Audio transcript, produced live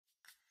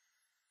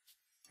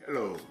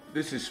Hello,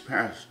 this is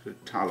Pastor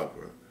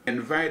Tolliver,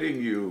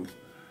 inviting you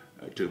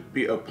to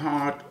be a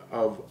part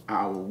of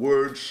our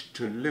Words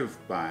to Live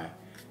By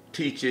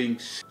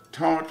teachings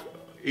taught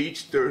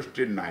each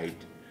Thursday night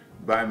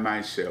by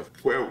myself,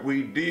 where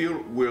we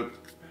deal with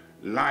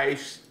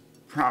life's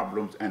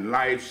problems and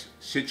life's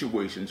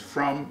situations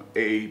from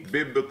a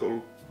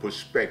biblical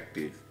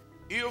perspective.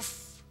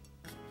 If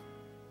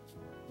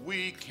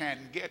we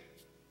can get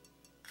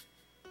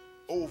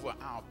over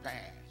our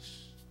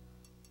past,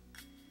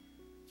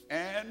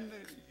 and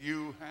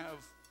you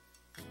have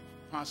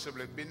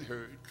possibly been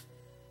hurt,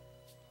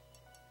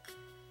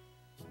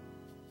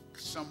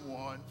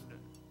 someone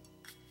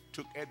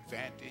took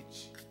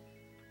advantage,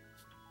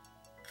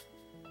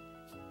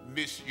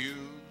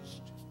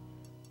 misused,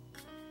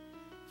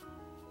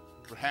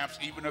 perhaps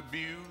even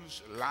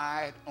abused,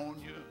 lied on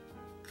you,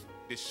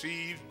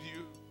 deceived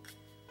you,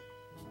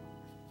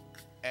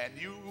 and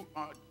you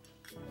are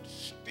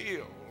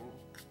still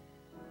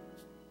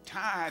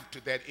tied to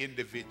that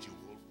individual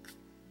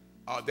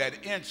or that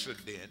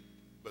incident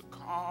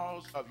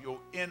because of your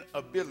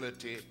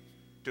inability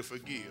to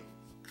forgive.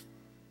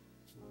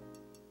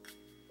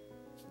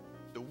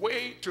 The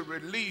way to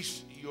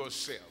release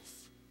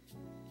yourself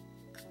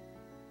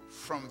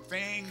from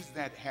things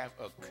that have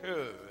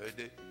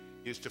occurred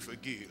is to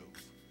forgive.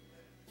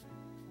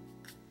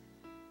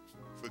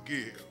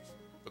 Forgive.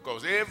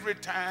 Because every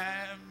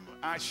time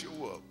I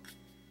show up,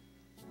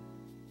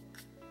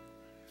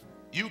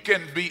 you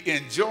can be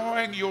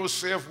enjoying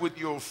yourself with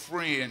your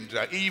friends,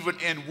 even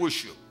in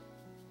worship.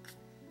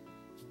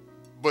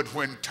 But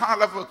when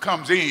Tolliver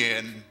comes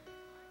in,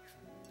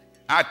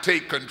 I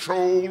take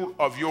control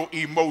of your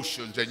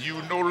emotions, and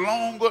you no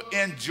longer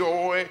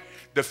enjoy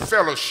the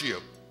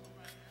fellowship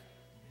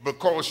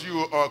because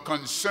you are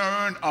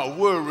concerned or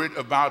worried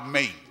about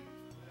me.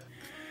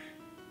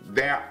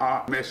 There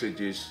are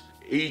messages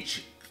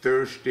each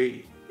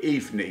Thursday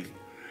evening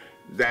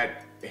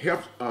that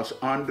helps us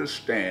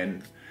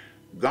understand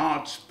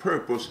God's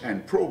purpose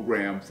and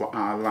program for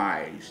our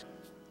lives.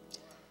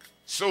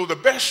 So the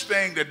best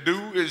thing to do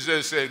is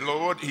just say,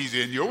 Lord, he's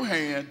in your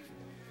hand.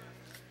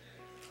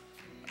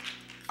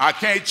 I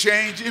can't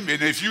change him,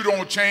 and if you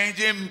don't change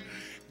him,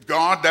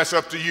 God, that's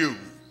up to you.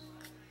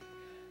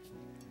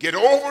 Get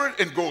over it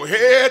and go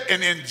ahead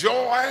and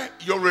enjoy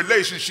your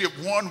relationship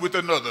one with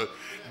another.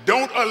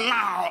 Don't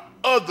allow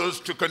others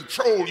to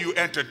control you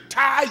and to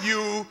tie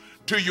you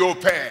to your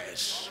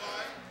past.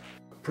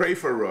 Pray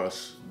for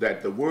us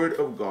that the Word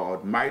of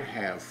God might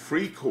have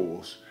free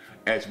course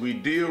as we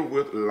deal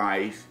with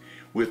life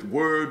with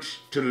words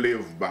to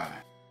live by.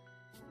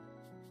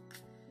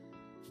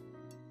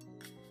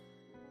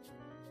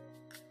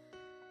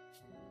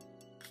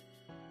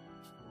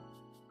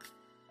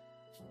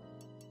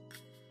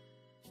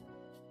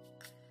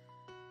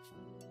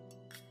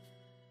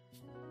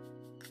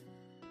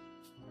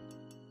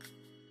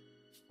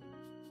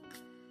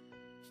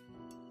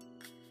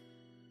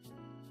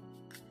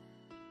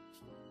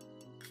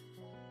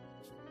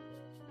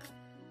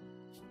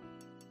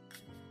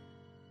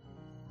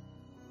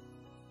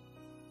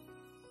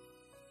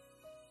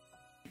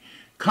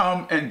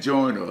 Come and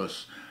join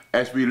us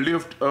as we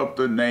lift up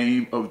the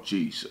name of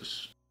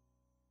Jesus.